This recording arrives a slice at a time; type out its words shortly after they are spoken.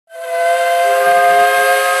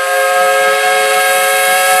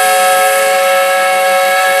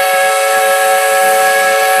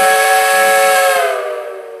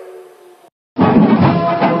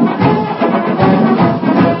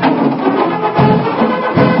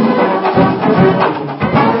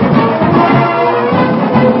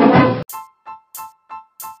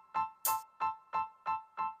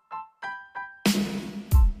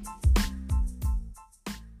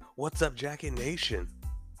What's up, Jacket Nation?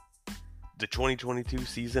 The 2022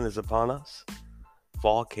 season is upon us.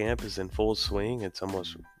 Fall camp is in full swing. It's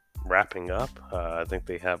almost wrapping up. I think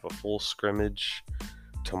they have a full scrimmage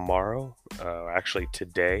tomorrow. Actually,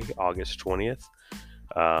 today, August 20th.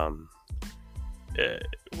 Um,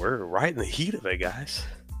 we're right in the heat of it, guys.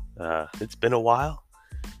 It's been a while.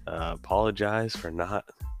 Apologize for not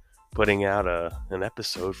putting out an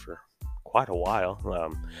episode for quite a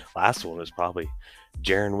while. Last one was probably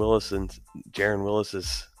Jaron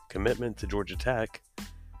Willis's commitment to Georgia Tech,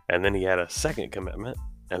 and then he had a second commitment,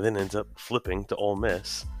 and then ends up flipping to Ole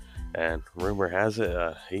Miss. And rumor has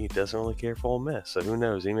it he doesn't really care for Ole Miss, so who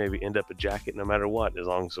knows? He may end up a Jacket no matter what, as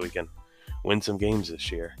long as we can win some games this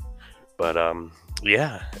year. But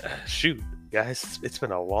shoot, guys, it's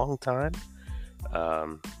been a long time.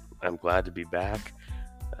 I'm glad to be back.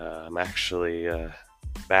 I'm actually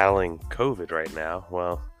battling COVID right now.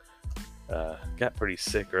 Well, got pretty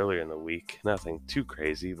sick earlier in the week. Nothing too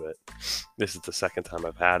crazy, but this is the second time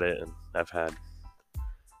I've had it, and I've had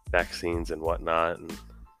vaccines and whatnot and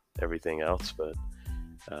everything else. But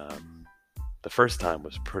the first time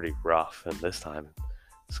was pretty rough, and this time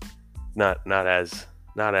it's not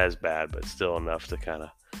as bad, but still enough to kind of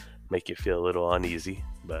make you feel a little uneasy.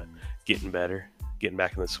 But getting better, getting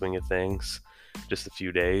back in the swing of things. Just a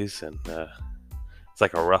few days, and it's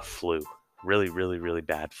like a rough flu. Really, really, really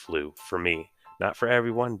bad flu for me. Not for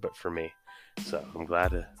everyone, but for me. So I'm glad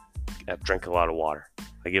to drink a lot of water.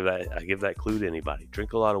 I give that clue to anybody.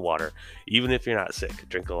 Drink a lot of water. Even if you're not sick,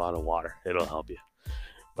 drink a lot of water. It'll help you.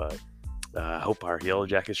 But I hope our Yellow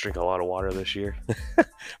Jackets drink a lot of water this year,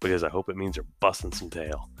 because I hope it means they're busting some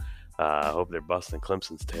tail. I hope they're busting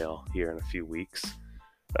Clemson's tail here in a few weeks.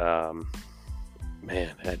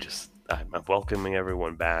 Man, I'm welcoming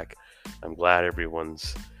everyone back. I'm glad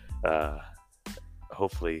everyone's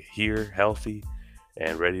hopefully here, healthy,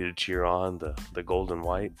 and ready to cheer on the gold and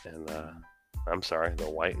white, and the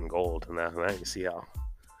white and gold. And now you can see how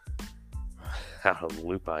out of the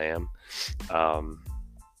loop I am.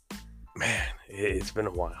 Man, it's been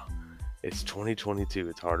a while. It's 2022.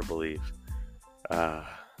 It's hard to believe. To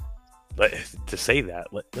say that,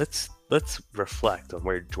 let's reflect on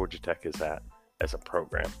where Georgia Tech is at as a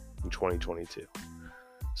program in 2022.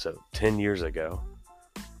 So 10 years ago,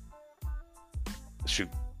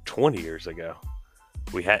 20 years ago,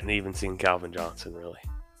 we hadn't even seen Calvin Johnson, really.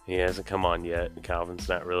 He hasn't come on yet. Calvin's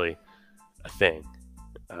not really a thing.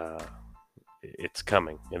 It's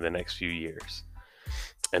coming in the next few years.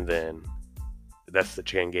 And then that's the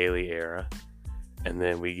Chan Gailey era. And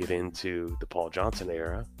then we get into the Paul Johnson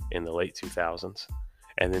era in the late 2000s.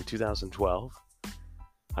 And then 2012,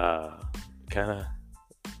 kind of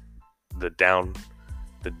the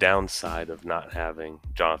downside of not having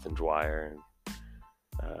Jonathan Dwyer and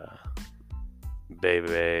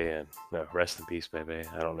Bebe, and rest in peace, Bebe.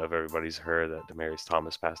 I don't know if everybody's heard that Demaryius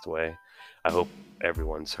Thomas passed away. I hope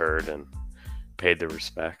everyone's heard and paid their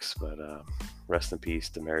respects, but rest in peace,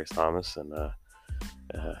 Demaryius Thomas, and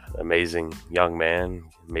amazing young man,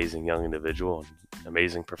 amazing young individual, and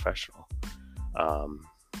amazing professional.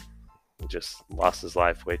 Just lost his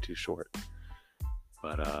life way too short.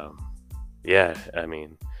 But I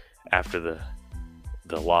mean, after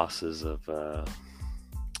the losses of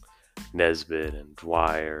Nesbitt and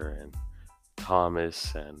Dwyer and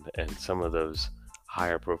Thomas and some of those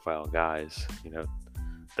higher profile guys,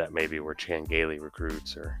 that maybe were Chan Gailey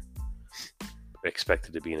recruits or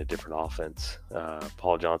expected to be in a different offense.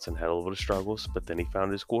 Paul Johnson had a little bit of struggles, but then he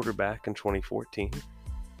found his quarterback in 2014.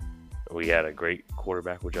 We had a great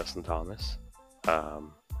quarterback with Justin Thomas.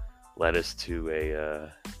 Led us to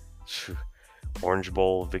a Orange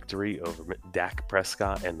Bowl victory over Dak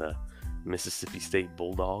Prescott and the Mississippi State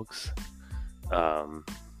Bulldogs. And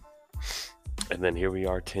then here we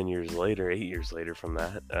are 8 years later from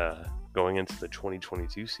that, going into the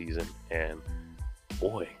 2022 season. And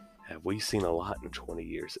boy, have we seen a lot in 20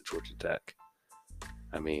 years at Georgia Tech.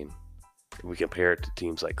 I mean, we compare it to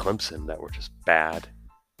teams like Clemson that were just bad,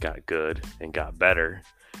 got good, and got better.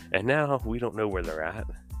 And now we don't know where they're at.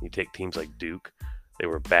 You take teams like Duke, they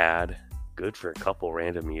were bad, good for a couple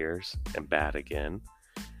random years, and bad again.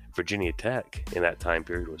 Virginia Tech in that time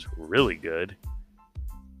period was really good,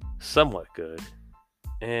 somewhat good,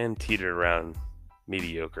 and teetered around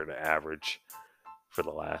mediocre to average for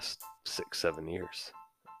the last 6-7 years.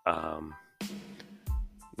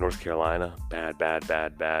 North Carolina, bad,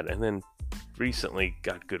 and then recently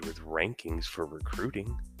got good with rankings for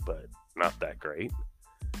recruiting, but not that great.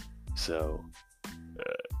 So,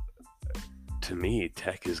 to me,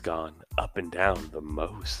 Tech has gone up and down the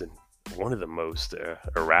most, and one of the most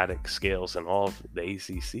erratic scales in all of the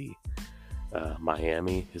ACC.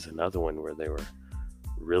 Miami is another one where they were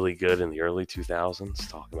really good in the early 2000s,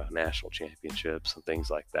 talking about national championships and things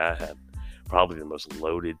like that. Had probably the most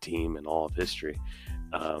loaded team in all of history.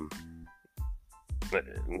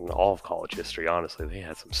 In all of college history, honestly, they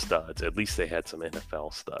had some studs. At least they had some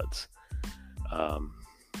NFL studs.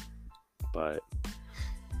 But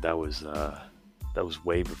that was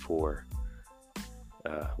way before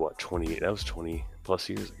 20. That was 20 plus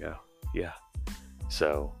years ago. Yeah.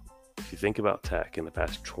 So if you think about Tech in the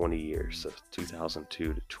past 20 years, so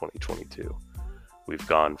 2002 to 2022, we've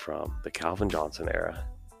gone from the Calvin Johnson era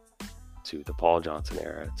to the Paul Johnson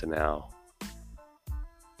era to now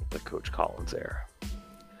the Coach Collins era.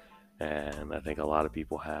 And I think a lot of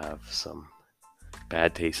people have some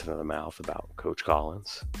bad taste in their mouth about Coach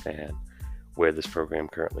Collins and where this program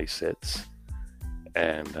currently sits.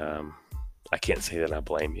 And I can't say that I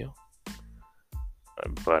blame you,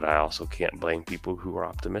 but I also can't blame people who are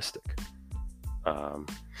optimistic.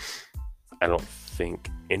 I don't think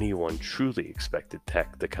anyone truly expected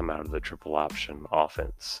Tech to come out of the triple option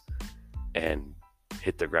offense and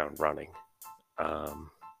hit the ground running.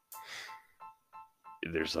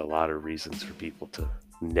 There's a lot of reasons for people to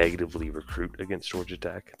negatively recruit against Georgia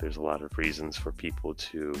Tech. There's a lot of reasons for people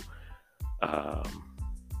to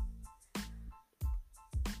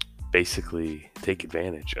basically take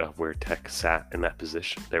advantage of where Tech sat in that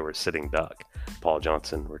position. They were sitting duck. Paul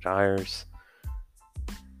Johnson retires.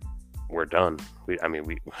 We're done.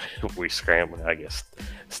 We scrambled. I guess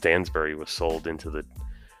Stansbury was sold into the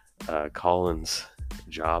Collins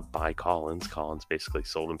job by Collins. Collins basically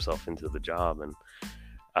sold himself into the job, and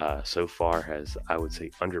so far has, I would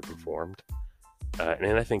say, underperformed.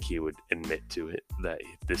 And I think he would admit to it that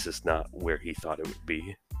this is not where he thought it would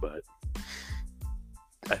be. But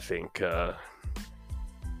I think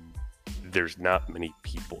there's not many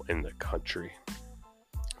people in the country,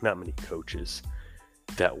 not many coaches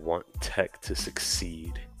that want Tech to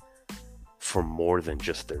succeed for more than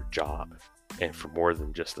just their job and for more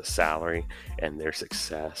than just the salary and their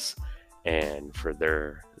success and for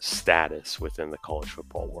their status within the college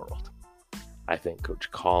football world. I think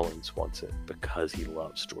Coach Collins wants it because he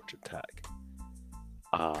loves Georgia Tech.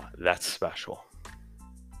 That's special.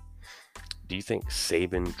 Do you think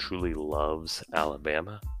Saban truly loves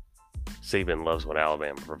Alabama? Saban loves what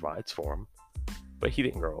Alabama provides for him, but he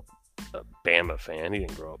didn't grow up a Bama fan. He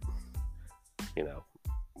didn't grow up,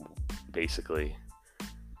 basically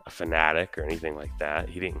a fanatic or anything like that.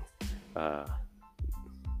 He didn't,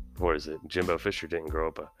 Jimbo Fisher didn't grow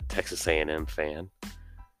up a Texas A&M fan,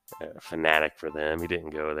 a fanatic for them. He didn't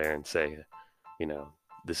go there and say,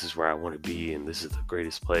 this is where I want to be and this is the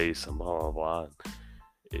greatest place and blah, blah, blah.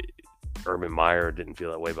 Urban Meyer didn't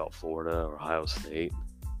feel that way about Florida or Ohio State.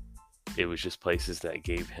 It was just places that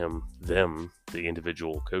gave them, the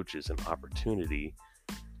individual coaches, an opportunity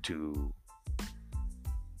to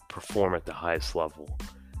perform at the highest level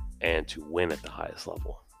and to win at the highest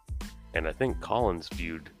level. And I think Collins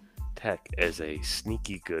viewed Tech as a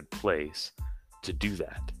sneaky good place to do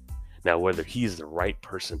that. Now, whether he's the right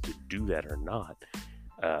person to do that or not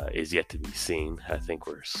is yet to be seen. I think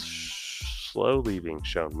we're slowly being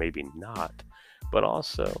shown maybe not, but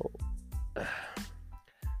also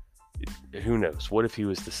who knows? What if he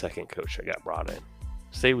was the second coach that got brought in?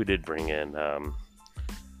 Say we did bring in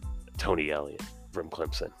Tony Elliott from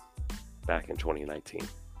Clemson back in 2019,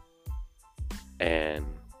 and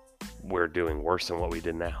we're doing worse than what we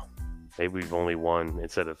did now. Maybe we've only won,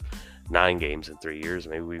 instead of 9 games in 3 years,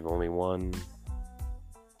 maybe we've only won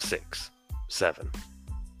 6, 7.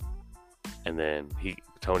 And then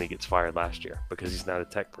Tony gets fired last year because he's not a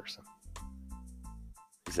Tech person.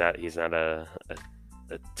 He's not a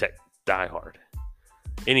Tech diehard.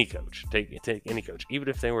 Any coach, take any coach, even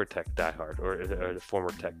if they were a Tech diehard or a former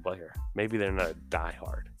Tech player, maybe they're not a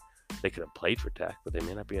diehard. They could have played for Tech, but they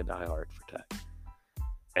may not be a diehard for Tech.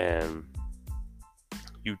 And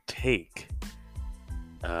you take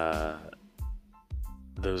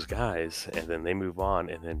those guys, and then they move on,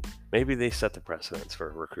 and then maybe they set the precedence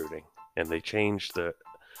for recruiting, and they change the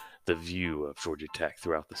view of Georgia Tech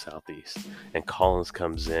throughout the Southeast. And Collins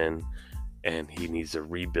comes in, and he needs to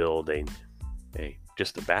rebuild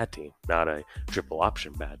just a bad team, not a triple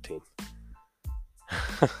option bad team.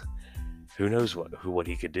 Who knows what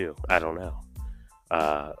he could do? I don't know.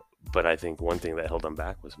 But I think one thing that held him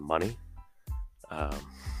back was money.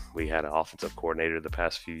 We had an offensive coordinator the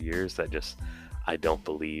past few years that just, I don't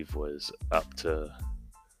believe, was up to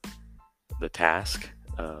the task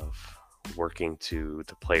of working to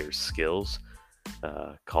the players' skills.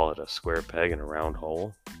 Call it a square peg in a round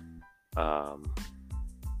hole.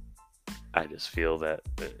 I just feel that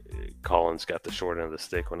Collins got the short end of the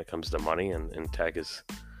stick when it comes to money, and Tech is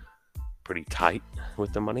pretty tight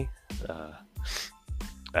with the money.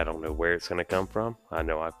 I don't know where it's going to come from. I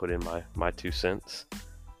know I put in my 2 cents.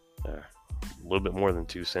 A little bit more than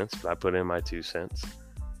 2 cents, but I put in my 2 cents.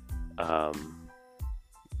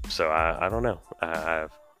 So I don't know. I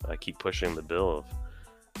keep pushing the bill of,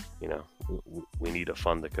 we need to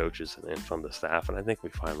fund the coaches and fund the staff, and I think we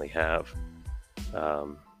finally have.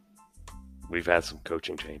 We've had some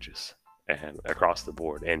coaching changes and across the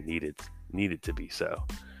board, and needed to be so.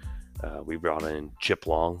 We brought in Chip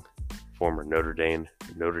Long, former Notre Dame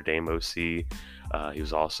OC. He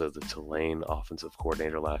was also the Tulane offensive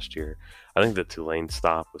coordinator last year. I think the Tulane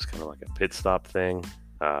stop was kind of like a pit stop thing,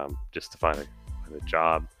 just to find a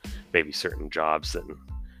job. Maybe certain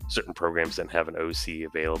programs didn't have an OC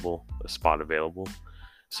available, a spot available,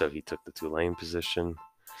 so he took the Tulane position.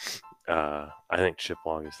 I think Chip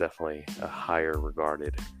Long is definitely a higher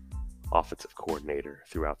regarded offensive coordinator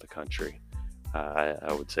throughout the country.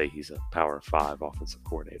 I would say he's a Power 5 offensive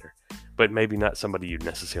coordinator, but maybe not somebody you'd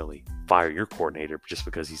necessarily fire your coordinator just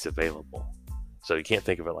because he's available. So you can't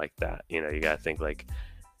think of it like that. You got to think like,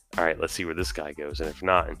 all right, let's see where this guy goes, and if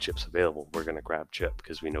not, and Chip's available, we're going to grab Chip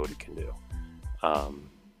because we know what he can do.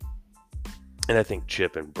 And I think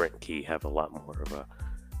Chip and Brent Key have a lot more of a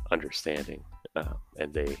understanding,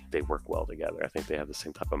 and they work well together. I think they have the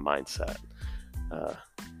same type of mindset,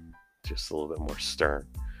 just a little bit more stern.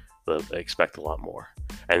 They expect a lot more.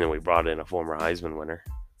 And then we brought in a former Heisman winner,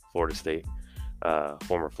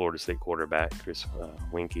 former Florida State quarterback, Chris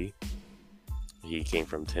Weinke. He came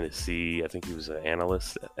from Tennessee. I think he was an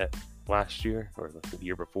analyst at last year or the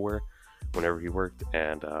year before, whenever he worked.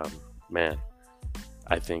 And man,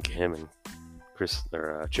 I think him and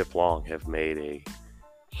Chip Long have made a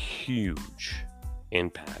huge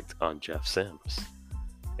impact on Jeff Sims,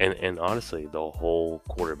 and honestly, the whole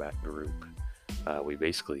quarterback group. We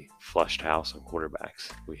basically flushed house on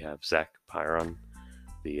quarterbacks. We have Zach Pyron,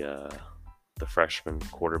 the freshman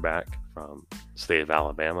quarterback from the state of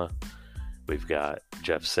Alabama. We've got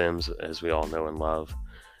Jeff Sims, as we all know and love.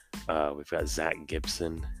 We've got Zach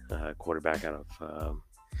Gibson, quarterback out of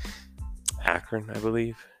Akron, I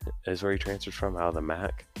believe, is where he transferred from, out of the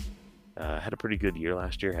MAC. Had a pretty good year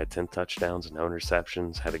last year. Had 10 touchdowns and no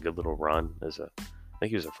interceptions. Had a good little run I think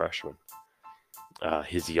he was a freshman.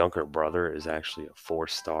 His younger brother is actually a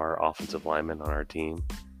 4-star offensive lineman on our team,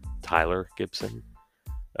 Tyler Gibson.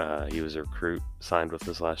 He was a recruit, signed with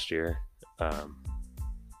us last year.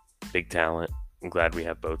 Big talent. I'm glad we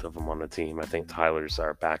have both of them on the team. I think Tyler's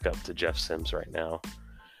our backup to Jeff Sims right now.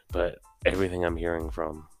 But everything I'm hearing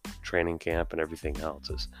from training camp and everything else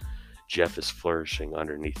is Jeff is flourishing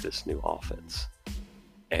underneath this new offense.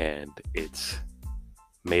 And it's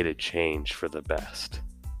made a change for the best.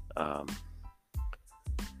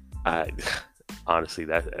 Honestly,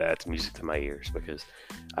 that's music to my ears, because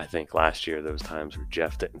I think last year there was times where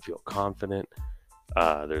Jeff didn't feel confident.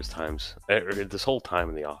 There's times, this whole time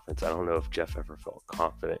in the offense, I don't know if Jeff ever felt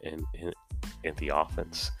confident in the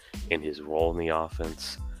offense, in his role in the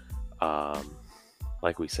offense.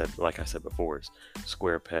 Like I said before, is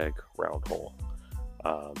square peg, round hole.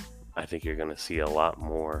 I think you're going to see a lot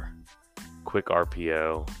more quick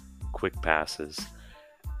RPO, quick passes,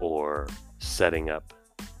 or setting up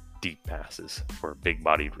deep passes for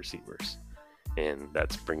big-bodied receivers. And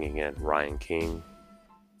that's bringing in Ryan King,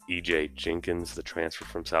 EJ Jenkins, the transfer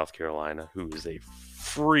from South Carolina, who is a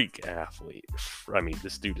freak athlete. I mean,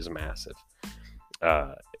 this dude is massive.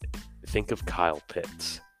 Think of Kyle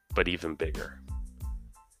Pitts, but even bigger.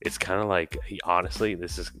 It's kind of like, honestly,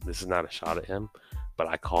 this is not a shot at him, but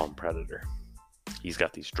I call him Predator. He's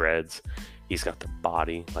got these dreads. He's got the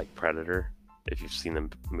body like Predator. If you've seen the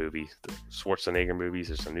movie, the Schwarzenegger movies,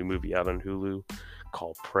 there's a new movie out on Hulu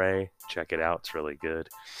called Prey. Check it out. It's really good.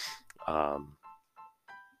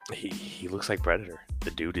 He looks like Predator.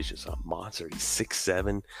 The dude is just a monster. He's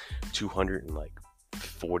 6'7",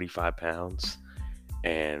 245 pounds,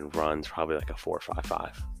 and runs probably like a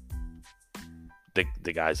 4.55.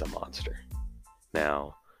 The guy's a monster.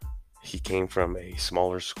 Now, he came from a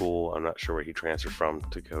smaller school. I'm not sure where he transferred from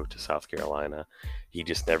to go to South Carolina. He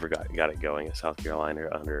just never got it going at South Carolina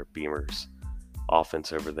under Beamer's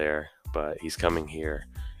offense over there. But he's coming here,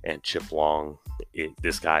 and Chip Long,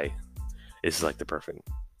 this is like the perfect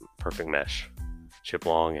mesh. Chip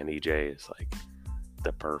Long and EJ is like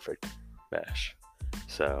the perfect mesh.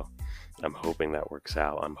 So I'm hoping that works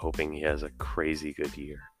out. I'm hoping he has a crazy good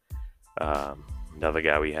year. Another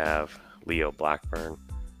guy we have, Leo Blackburn,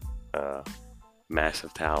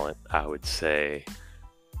 massive talent, I would say.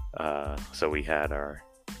 So we had our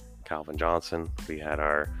Calvin Johnson, we had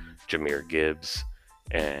our Jahmyr Gibbs,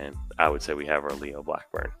 and I would say we have our Leo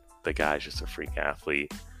Blackburn. The guy's just a freak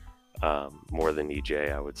athlete, more than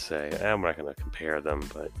EJ, I would say. I'm not going to compare them,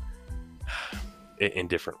 but in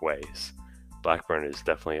different ways. Blackburn is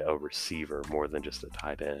definitely a receiver more than just a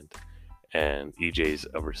tight end, and EJ's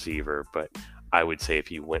a receiver, but I would say if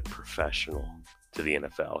he went professional to the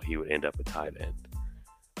NFL, he would end up a tight end.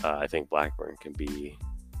 I think Blackburn can be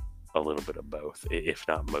a little bit of both, if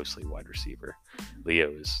not mostly wide receiver. Leo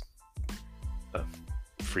is a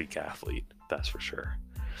freak athlete, that's for sure.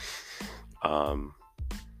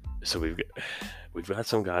 So we've got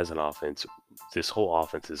some guys on offense. This whole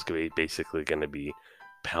offense is basically going to be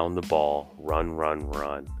pound the ball,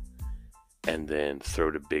 run, and then throw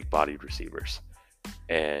to big-bodied receivers.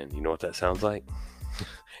 And you know what that sounds like?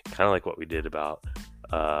 Kind of like what we did about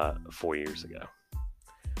 4 years ago.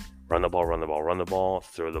 Run the ball,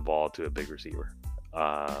 throw the ball to a big receiver.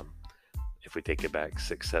 If we take it back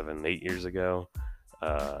 6, 7, 8 years ago,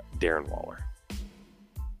 Darren Waller,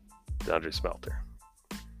 DeAndre Smelter.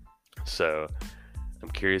 So I'm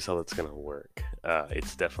curious how that's going to work.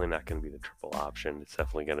 It's definitely not going to be the triple option. It's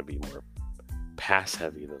definitely going to be more pass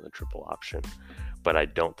heavy than the triple option. But I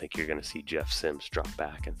don't think you're going to see Jeff Sims drop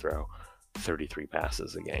back and throw 33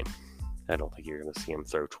 passes a game. I don't think you're going to see him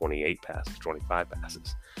throw 28 passes, 25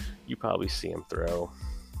 passes. You probably see him throw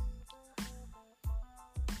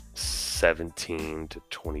 17 to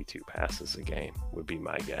 22 passes a game would be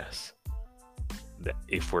my guess.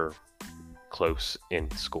 If we're close in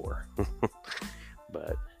score.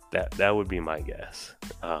 But that would be my guess.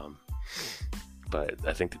 But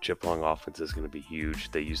I think the Chip Long offense is going to be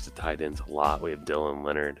huge. They use the tight ends a lot. We have Dylan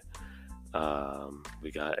Leonard.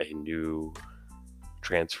 We got a new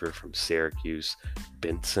transfer from Syracuse,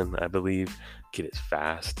 Benson, I believe. Kid is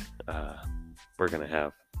fast. We're gonna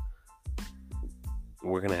have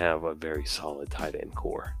a very solid tight end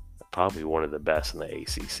core. Probably one of the best in the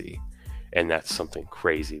ACC. And that's something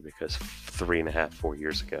crazy because 3.5, 4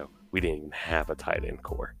 years ago, we didn't even have a tight end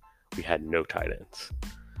core. We had no tight ends.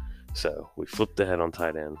 So we flipped ahead on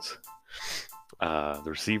tight ends. The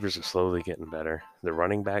receivers are slowly getting better. The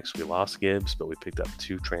running backs, we lost Gibbs, but we picked up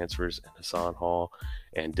 2 transfers in Hassan Hall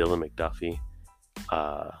and Dylan McDuffie.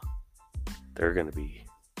 They're going to be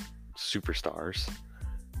superstars.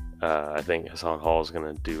 I think Hassan Hall is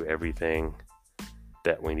going to do everything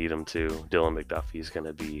that we need him to. Dylan McDuffie is going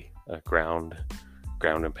to be a ground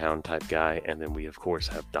and pound type guy. And then we, of course,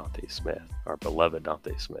 have Dante Smith, our beloved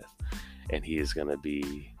Dante Smith. And he is going to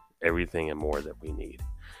be everything and more that we need.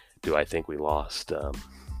 Do I think we lost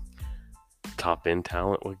top-end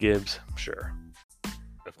talent with Gibbs? Sure.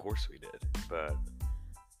 Of course we did. But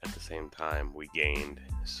at the same time, we gained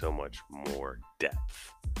so much more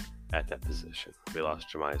depth at that position. We lost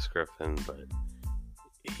Jemias Griffin, but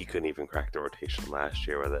he couldn't even crack the rotation last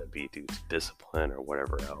year, whether that be due to discipline or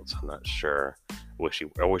whatever else. I'm not sure.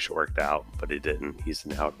 I wish it worked out, but it didn't. He's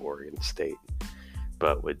now at Oregon State.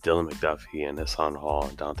 But with Dylan McDuffie and Hassan Hall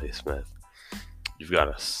and Dante Smith, you've got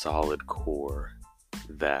a solid core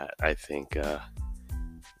that I think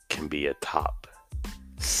can be a top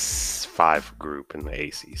 5 group in the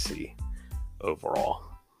ACC overall.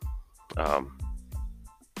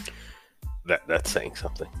 That's saying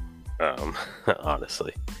something,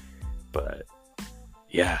 honestly. But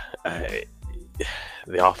yeah,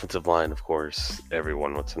 the offensive line, of course,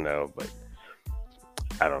 everyone wants to know, but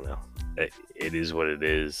I don't know. It is what it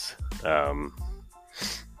is. Yeah.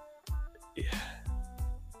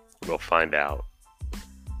 We'll find out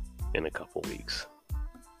in a couple weeks.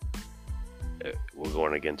 We're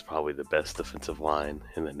going against probably the best defensive line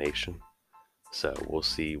in the nation. So we'll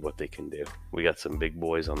see what they can do. We got some big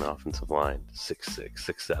boys on the offensive line. 6'6",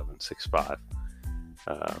 6'7",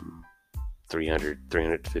 6'5". 300,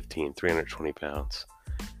 315, 320 pounds.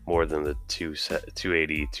 More than the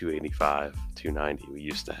 280, 285, 290 we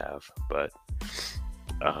used to have. But,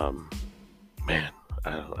 man,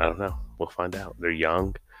 I don't know. We'll find out. They're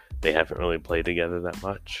young. They haven't really played together that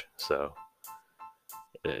much. So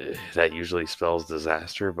that usually spells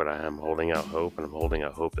disaster, but I am holding out hope, and I'm holding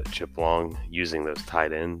out hope that Chip Long, using those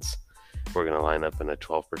tight ends, we're going to line up in a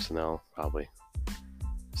 12 personnel, probably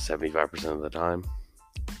 75% of the time,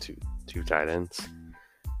 two tight ends.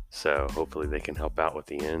 So hopefully they can help out with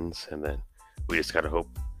the ends, and then we just got to hope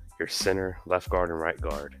your center, left guard, and right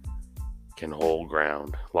guard can hold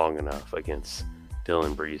ground long enough against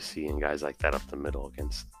Dylan Breesy and guys like that up the middle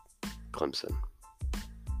against Clemson.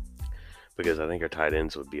 Because I think our tight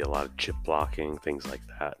ends would be a lot of chip blocking, things like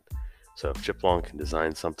that. So if Chip Long can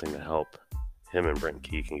design something to help, him and Brent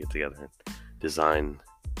Key can get together and design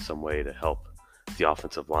some way to help the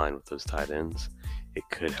offensive line with those tight ends, it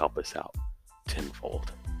could help us out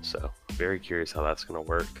tenfold. So very curious how that's going to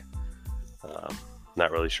work.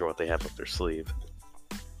 Not really sure what they have up their sleeve.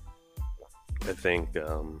 I think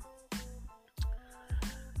the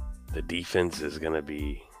defense is going to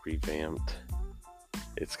be revamped.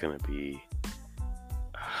 It's going to be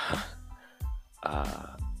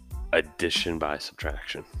addition by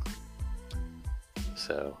subtraction.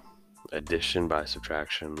 So addition by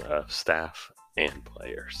subtraction of staff and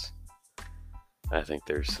players. I think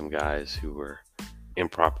there's some guys who were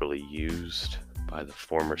improperly used by the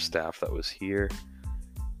former staff that was here.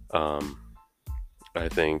 I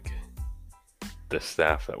think the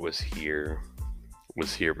staff that was here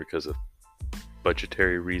because of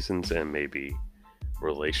budgetary reasons and maybe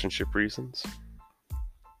relationship reasons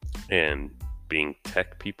and being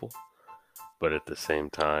tech people. But at the same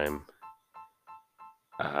time,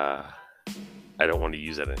 I don't want to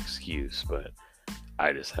use that as an excuse, but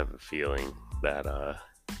I just have a feeling that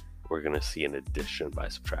we're going to see an addition by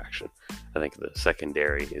subtraction. I think the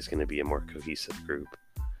secondary is going to be a more cohesive group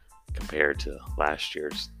compared to last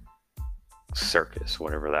year's circus,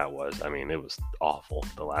 whatever that was. I mean, it was awful.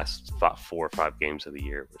 The last 4 or 5 games of the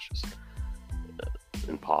year was just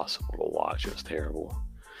impossible to watch. It was terrible.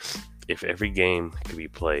 If every game could be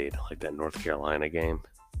played like that North Carolina game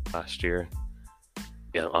last year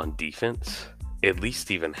on defense, at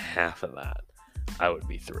least even half of that, I would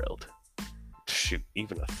be thrilled. Shoot,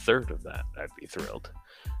 even a third of that, I'd be thrilled.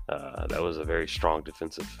 That was a very strong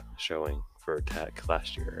defensive showing for Tech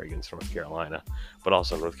last year against North Carolina, but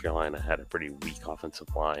also North Carolina had a pretty weak offensive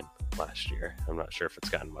line last year. I'm not sure if it's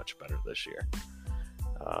gotten much better this year,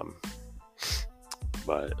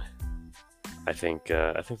 but I think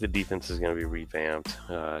the defense is going to be revamped.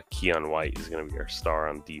 Keon White is going to be our star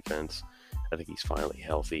on defense. I think he's finally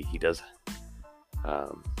healthy. He does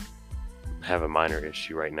have a minor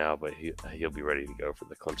issue right now, but he'll be ready to go for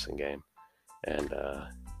the Clemson game. And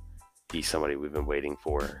he's somebody we've been waiting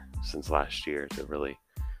for since last year to really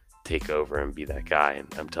take over and be that guy.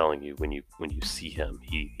 And I'm telling you, when you see him,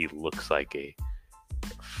 he looks like a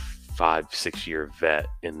 5-6 year vet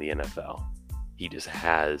in the NFL. He just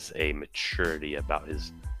has a maturity about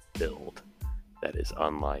his build that is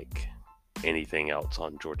unlike anything else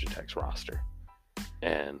on Georgia Tech's roster.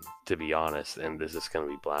 And to be honest, and this is going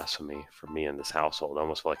to be blasphemy for me in this household, I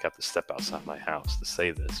almost feel like I have to step outside my house to say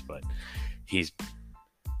this, but his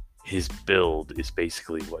build is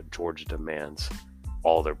basically what Georgia demands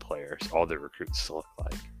all their players, all their recruits to look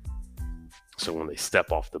like. So when they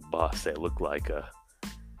step off the bus, they look like a,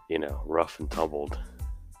 rough and tumbled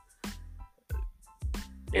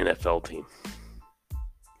NFL team.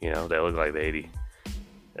 They look like the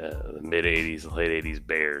mid-'80s, late '80s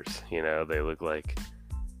Bears. They look like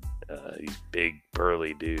these big,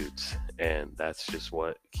 burly dudes. And that's just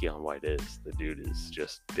what Keon White is. The dude is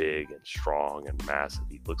just big and strong and massive.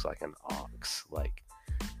 He looks like an ox. Like,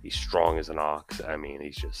 he's strong as an ox. I mean,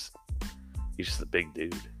 he's just a big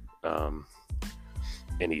dude.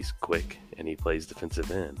 And he's quick, and he plays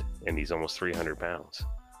defensive end. And he's almost 300 pounds.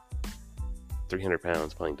 300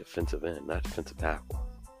 pounds playing defensive end, not defensive tackle.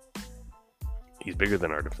 He's bigger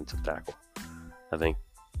than our defensive tackle. I think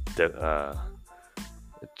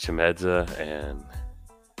Chimedza and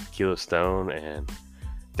Kilo Stone and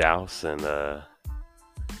Dowse and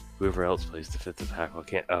whoever else plays defensive tackle.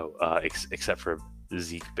 Except for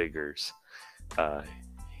Zeke Biggers.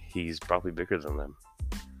 He's probably bigger than them,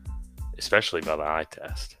 especially by the eye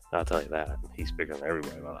test. I'll tell you that. He's bigger than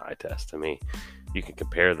everybody by the eye test. To me, you can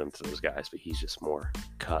compare them to those guys, but he's just more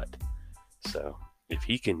cut. So if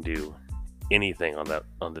he can do anything on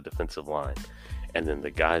the defensive line, and then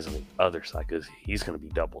the guys on the other side, because he's going to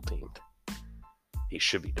be double teamed. He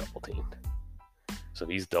should be double teamed. So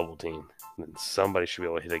if he's double teamed, then somebody should be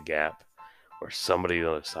able to hit a gap, or somebody on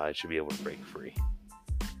the other side should be able to break free.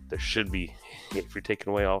 There should be, if you're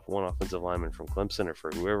taking away off one offensive lineman from Clemson or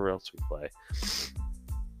for whoever else we play,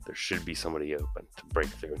 there should be somebody open to break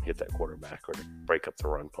through and hit that quarterback or to break up the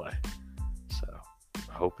run play. So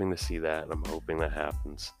I'm hoping to see that, and I'm hoping that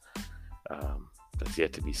happens. That's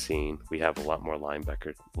yet to be seen. We have a lot more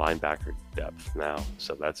linebacker depth now,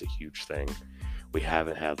 so that's a huge thing. We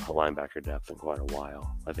haven't had linebacker depth in quite a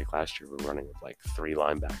while. I think last year we were running with like 3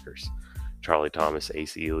 linebackers: Charlie Thomas,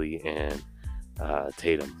 Ace Ely, and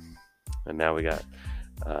Tatum. And now we got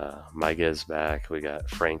Miguez back. We got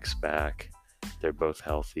Frank's back. They're both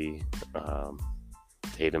healthy.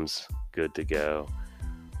 Tatum's good to go.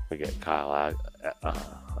 We got Kyle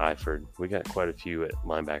Eifert. We got quite a few at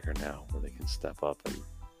linebacker now where they can step up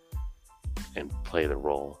and play the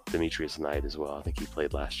role. Demetrius Knight as well. I think he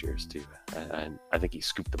played last year's too. I think he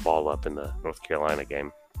scooped the ball up in the North Carolina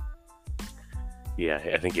game. Yeah,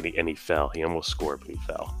 I think he fell. He almost scored, but he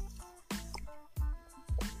fell.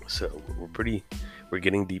 So we're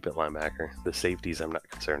getting deep at linebacker. The safeties I'm not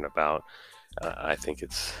concerned about. I think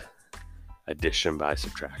it's addition by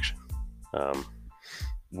subtraction.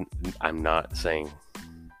 I'm not saying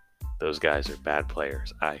those guys are bad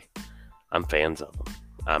players. I'm fans of them.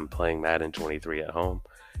 I'm playing Madden 23 at home,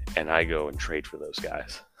 and I go and trade for those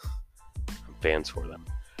guys. I'm fans for them.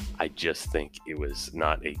 I just think it was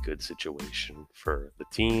not a good situation for the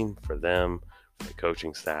team, for them, for the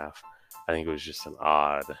coaching staff. I think it was just an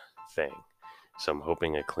odd thing. So I'm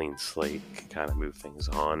hoping a clean slate can kind of move things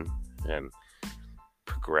on and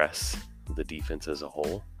progress the defense as a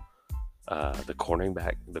whole. The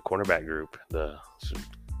cornerback group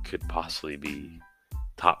could possibly be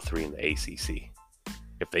top 3 in the ACC.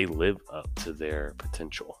 If they live up to their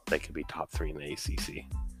potential, they could be top 3 in the ACC.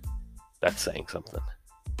 That's saying something.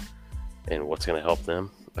 And what's going to help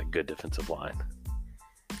them? A good defensive line.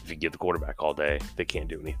 If you give the quarterback all day, they can't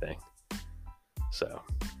do anything. So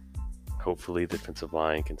hopefully the defensive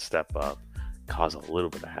line can step up, cause a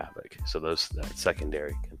little bit of havoc, so that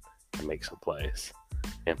secondary can make some plays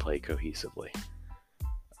and play cohesively.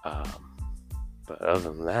 But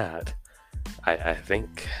other than that, I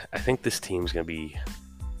think this team's going to be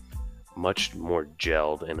much more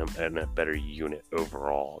gelled and a better unit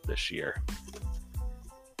overall this year.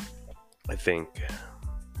 I think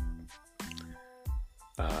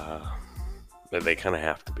they kind of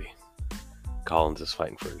have to be. Collins is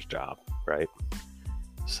fighting for his job, right?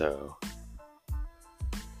 So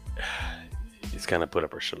it's kind of put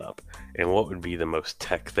up or shut up. And what would be the most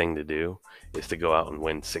tech thing to do is to go out and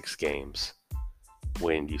win 6 games.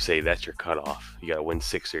 When you say that's your cutoff, you got to win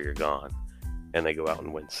 6 or you're gone. And they go out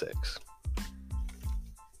and win 6.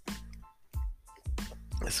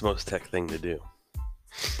 It's the most tech thing to do.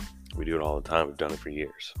 We do it all the time. We've done it for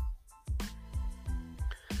years.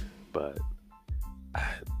 But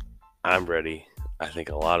I'm ready. I think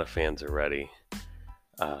a lot of fans are ready.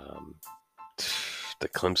 The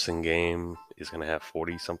Clemson game is going to have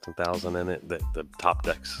 40-something thousand in it. The top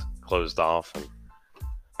deck's closed off, and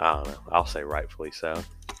I don't know. I'll say rightfully so.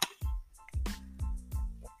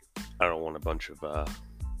 I don't want a bunch of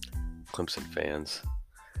Clemson fans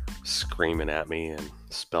screaming at me and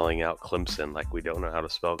spelling out Clemson like we don't know how to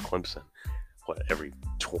spell Clemson. Every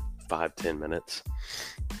 5-10 minutes?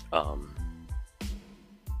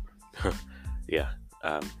 Yeah.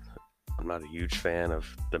 I'm not a huge fan of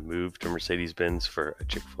the move to Mercedes-Benz for a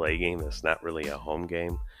Chick-fil-A game that's not really a home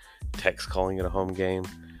game. Tech's calling it a home game.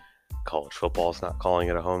 College football's not calling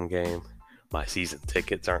it a home game. My season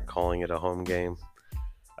tickets aren't calling it a home game.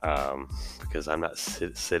 Because I'm not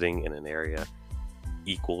sitting in an area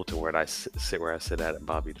equal to where I sit at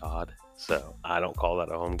Bobby Dodd. So I don't call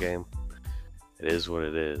that a home game. It is what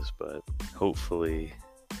it is, but hopefully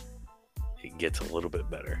it gets a little bit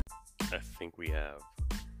better. I think we have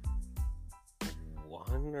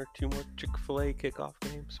 1 or 2 more Chick-fil-A kickoff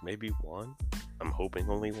games, maybe 1. I'm hoping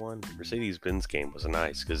only 1. The Mercedes-Benz game was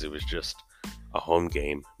nice because it was just a home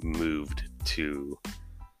game moved to,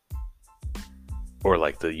 or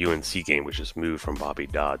like the UNC game was just moved from Bobby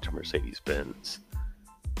Dodd to Mercedes-Benz,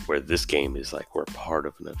 where this game is like we're part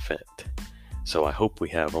of an event. So I hope we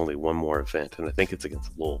have only 1 more event, and I think it's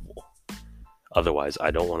against Louisville. Otherwise,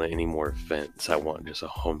 I don't want any more events. I want just a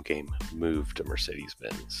home game moved to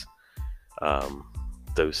Mercedes-Benz.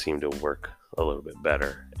 Those seem to work a little bit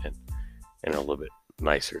better and a little bit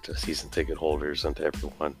nicer to season ticket holders and to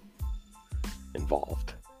everyone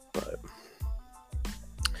involved. But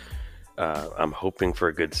I'm hoping for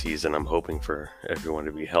a good season. I'm hoping for everyone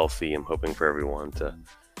to be healthy. I'm hoping for everyone to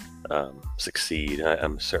succeed.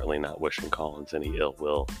 I'm certainly not wishing Collins any ill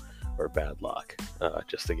will or bad luck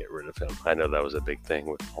just to get rid of him. I know that was a big thing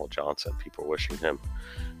with Paul Johnson. People wishing him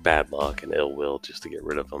bad luck and ill will just to get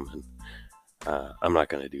rid of him. And I'm not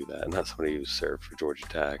going to do that. I'm not somebody who served for Georgia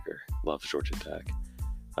Tech or loves Georgia Tech.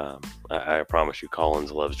 I promise you,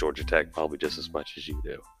 Collins loves Georgia Tech probably just as much as you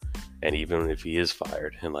do. And even if he is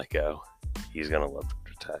fired and let go, he's going to love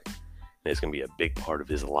Georgia Tech. And it's going to be a big part of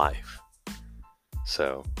his life.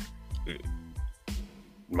 So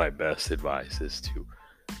my best advice is to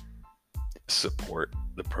support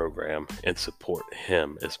the program and support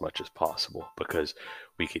him as much as possible, because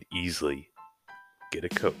we could easily get a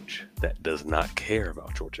coach that does not care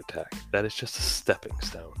about Georgia Tech. That is just a stepping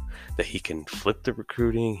stone, that he can flip the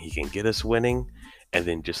recruiting, he can get us winning, and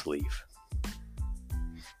then just leave.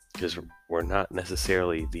 Because we're not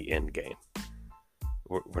necessarily the end game.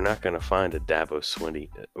 We're not going to find a Dabo Swinney.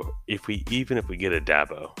 Even if we get a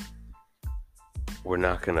Dabo, we're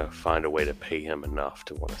not going to find a way to pay him enough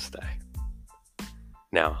to want to stay.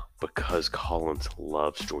 Now, because Collins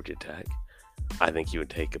loves Georgia Tech, I think he would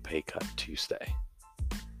take a pay cut to stay.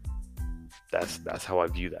 That's how I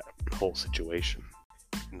view that whole situation.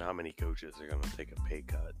 Not many coaches are going to take a pay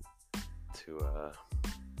cut to,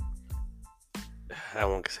 I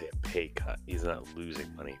won't say a pay cut. He's not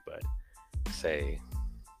losing money, but say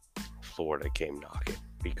Florida came knocking.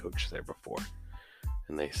 He coached there before.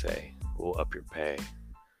 And they say, we'll up your pay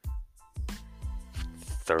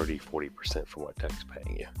 30-40% from what Tech's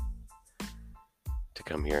paying you to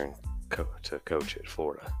come here and coach at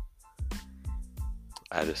Florida.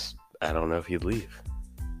 I don't know if he'd leave.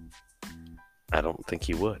 I don't think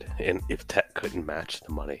he would. And if Tech couldn't match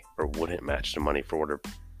the money or wouldn't match the money for whatever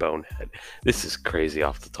bonehead, this is crazy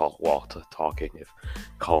off the wall talking. If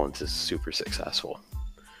Collins is super successful,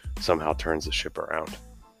 somehow turns the ship around.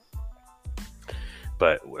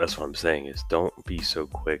 But that's what I'm saying is don't be so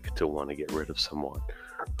quick to want to get rid of someone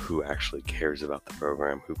who actually cares about the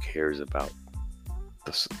program, who cares about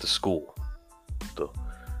the school,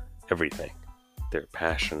 everything. They're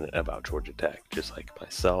passionate about Georgia Tech, just like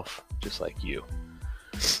myself, just like you.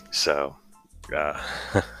 So,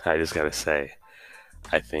 I just got to say,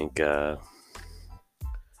 I think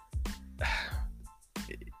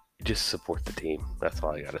just support the team. That's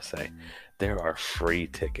all I got to say. There are free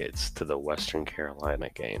tickets to the Western Carolina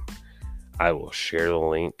game. I will share the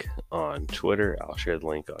link on Twitter. I'll share the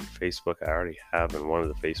link on Facebook. I already have in one of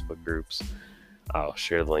the Facebook groups. I'll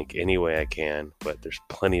share the link any way I can, but there's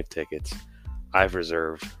plenty of tickets. I've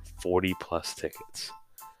reserved 40 plus tickets.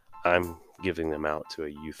 I'm giving them out to a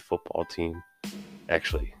youth football team.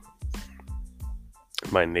 Actually,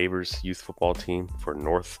 my neighbor's youth football team for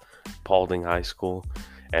North Paulding High School,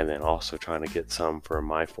 and then also trying to get some for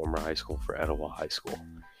my former high school, for Etowah High School.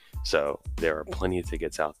 So there are plenty of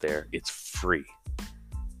tickets out there. It's free,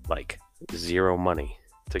 like zero money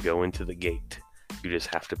to go into the gate. You just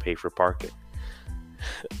have to pay for parking.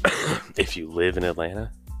 If you live in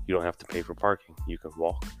Atlanta, you don't have to pay for parking. You can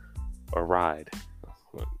walk or ride,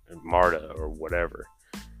 MARTA or whatever.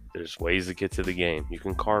 There's ways to get to the game. You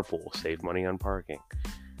can carpool, save money on parking.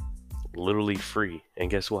 Literally free. And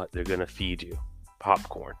guess what? They're going to feed you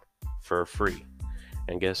popcorn for free.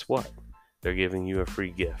 And guess what? They're giving you a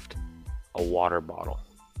free gift. A water bottle.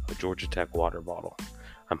 A Georgia Tech water bottle.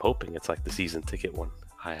 I'm hoping it's like the season ticket one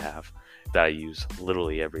I have that I use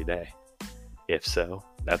literally every day. If so,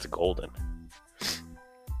 that's golden.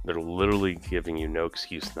 They're literally giving you no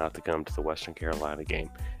excuse not to come to the Western Carolina game.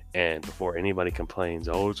 And before anybody complains,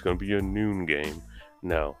 oh, it's going to be a noon game.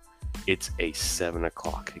 No, it's a 7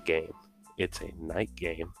 o'clock game. It's a night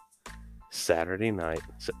game. Saturday night,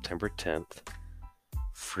 September 10th.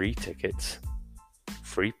 Free tickets,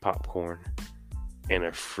 free popcorn, and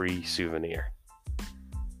a free souvenir.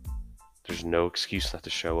 There's no excuse not to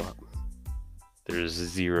show up. There's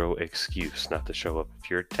zero excuse not to show up. If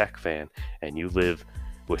you're a Tech fan and you live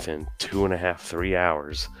within 2.5-3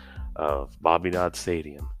 hours of Bobby Dodd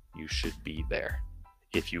Stadium, you should be there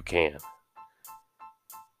if you can.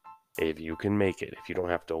 If you can make it, if you don't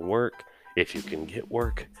have to work, if you can get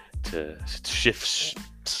work to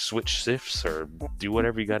switch shifts or do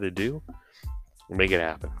whatever you got to do, make it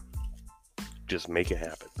happen. Just make it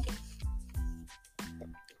happen.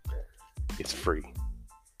 It's free.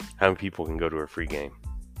 How many people can go to a free game?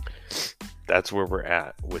 That's where we're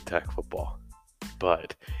at with Tech football.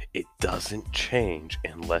 But it doesn't change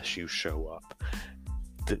unless you show up.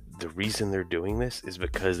 The reason they're doing this is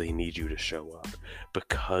because they need you to show up.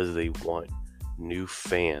 Because they want new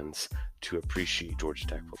fans to appreciate Georgia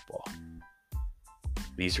Tech football.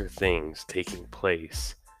 These are things taking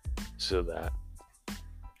place so that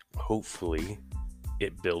hopefully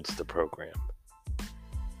it builds the program.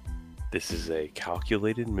 This is a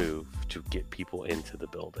calculated move to get people into the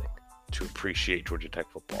building to appreciate Georgia Tech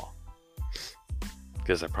football.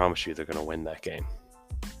 Because I promise you they're going to win that game.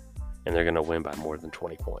 And they're going to win by more than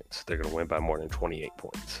 20 points. They're going to win by more than 28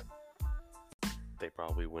 points. They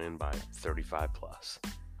probably win by 35 plus.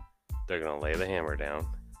 They're going to lay the hammer down.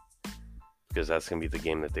 Because that's going to be the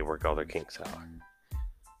game that they work all their kinks out.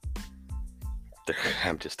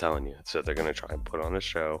 I'm just telling you. So they're going to try and put on a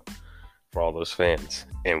show for all those fans.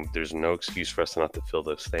 And there's no excuse for us not to fill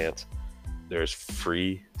those stands. There's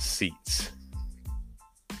free seats.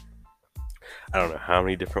 I don't know how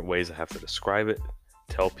many different ways I have to describe it,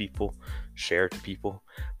 tell people, share to people,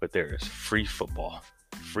 but there is free football,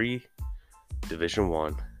 free Division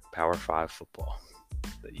I, Power 5 football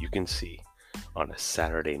that you can see on a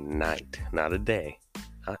Saturday night, not a day,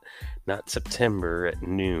 not September at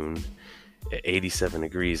noon at 87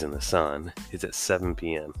 degrees in the sun. It's at 7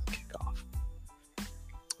 p.m. kickoff.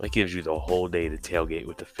 That gives you the whole day to tailgate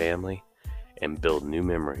with the family and build new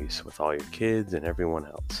memories with all your kids and everyone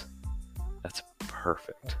else. That's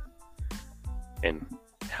perfect. And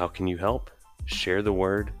how can you help? Share the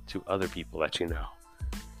word to other people that you know.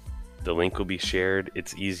 The link will be shared.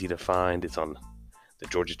 It's easy to find. It's on the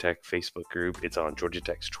Georgia Tech Facebook group. It's on Georgia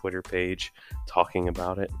Tech's Twitter page talking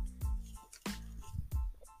about it.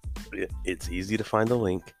 It's easy to find the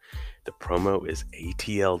link. The promo is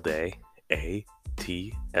ATL Day, ATLDAY.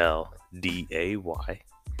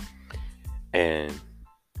 And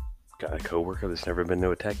got a coworker that's never been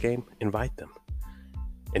to a Tech game? Invite them.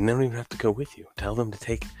 And they don't even have to go with you. Tell them to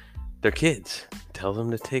take their kids. Tell them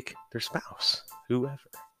to take their spouse, whoever.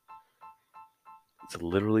 It's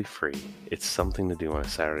literally free. It's something to do on a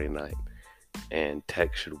Saturday night. And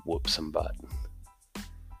Tech should whoop some butt.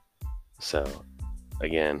 So,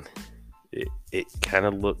 again, it kind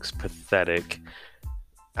of looks pathetic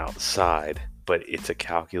outside, but it's a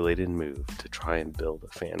calculated move to try and build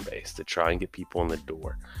a fan base, to try and get people in the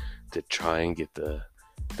door, to try and get the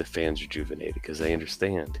fans rejuvenated, because they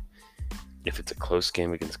understand if it's a close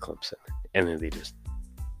game against Clemson and then they just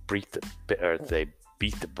beat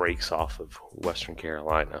the brakes off of Western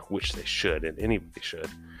Carolina, which they should, and anybody should,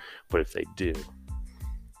 but if they do,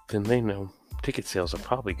 then they know ticket sales will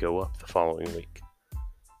probably go up the following week,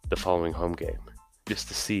 the following home game, just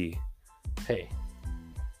to see, hey,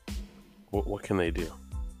 what can they do?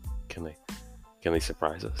 Can they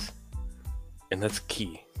surprise us? And that's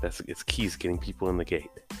key. It's key is getting people in the gate.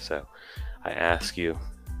 So I ask you,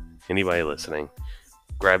 anybody listening,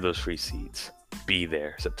 grab those free seats. Be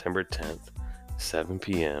there September 10th, 7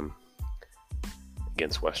 p.m.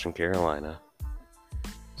 against Western Carolina.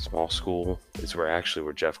 Small school is where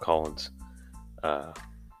Jeff Collins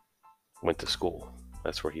went to school.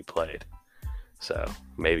 That's where he played. So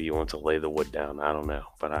maybe you want to lay the wood down. I don't know,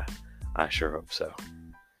 but I sure hope so.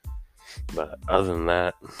 But other than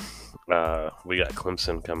that, we got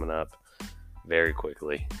Clemson coming up very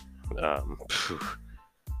quickly.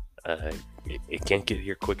 It can't get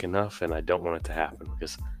here quick enough, and I don't want it to happen,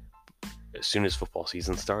 because as soon as football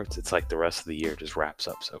season starts, it's like the rest of the year just wraps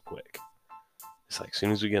up so quick. It's like as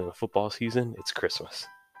soon as we get in the football season, it's Christmas.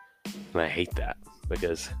 And I hate that,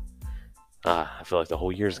 because I feel like the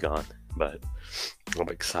whole year's gone. But I'm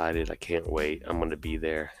excited. I can't wait. I'm going to be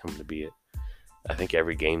there. I'm going to be at, I think,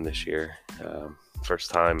 every game this year.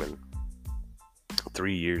 First time in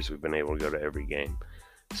 3 years we've been able to go to every game.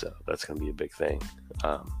 So that's going to be a big thing.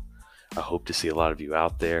 I hope to see a lot of you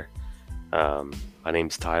out there. My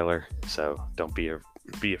name's Tyler, so don't be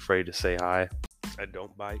afraid to say hi. I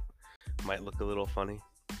don't bite. Might look a little funny.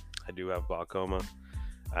 I do have glaucoma.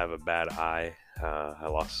 I have a bad eye. I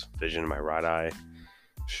lost vision in my right eye.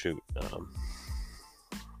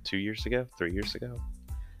 3 years ago.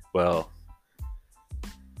 Well,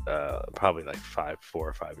 probably like 4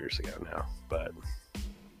 or 5 years ago now. But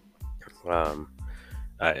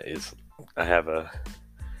I have a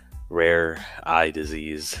rare eye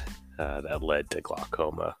disease that led to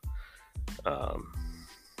glaucoma.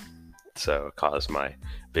 So it caused my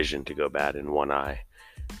vision to go bad in one eye.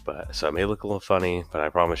 So I may look a little funny, but I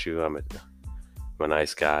promise you I'm a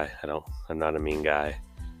nice guy. I'm not a mean guy.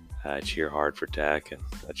 I cheer hard for Tech, and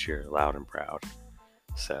I cheer loud and proud.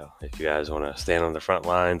 So if you guys want to stand on the front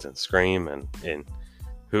lines and scream and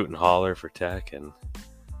hoot and holler for Tech and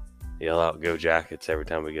yell out "Go Jackets" every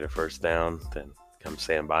time we get a first down, then come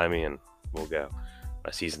stand by me and we'll go.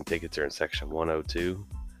 My season tickets are in section 102.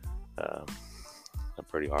 I'm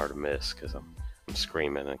pretty hard to miss because I'm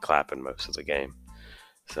screaming and clapping most of the game.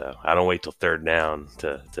 So I don't wait till third down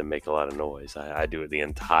to make a lot of noise. I do it the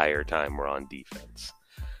entire time we're on defense.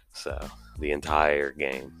 So the entire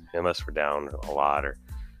game, unless we're down a lot or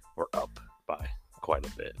we're up by quite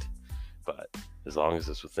a bit. But as long as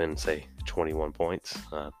it's within, say, 21 points,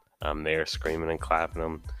 I'm there screaming and clapping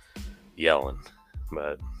them, yelling.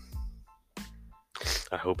 But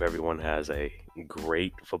I hope everyone has a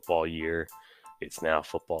great football year. It's now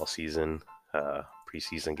football season.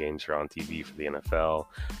 Preseason games are on TV for the NFL.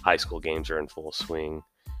 High school games are in full swing.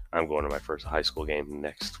 I'm going to my first high school game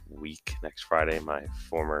next Friday. My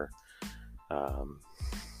former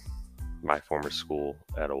school,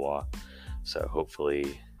 Etowah. So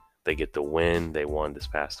hopefully they get the win. They won this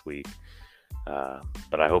past week.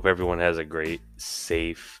 But I hope everyone has a great,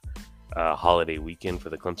 safe holiday weekend for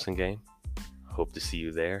the Clemson game. Hope to see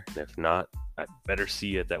you there. And if not, I better see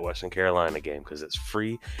you at that Western Carolina game because it's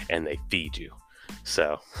free and they feed you.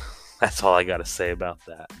 So that's all I got to say about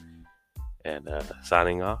that. And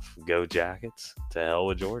signing off, go Jackets. To hell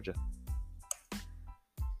with Georgia.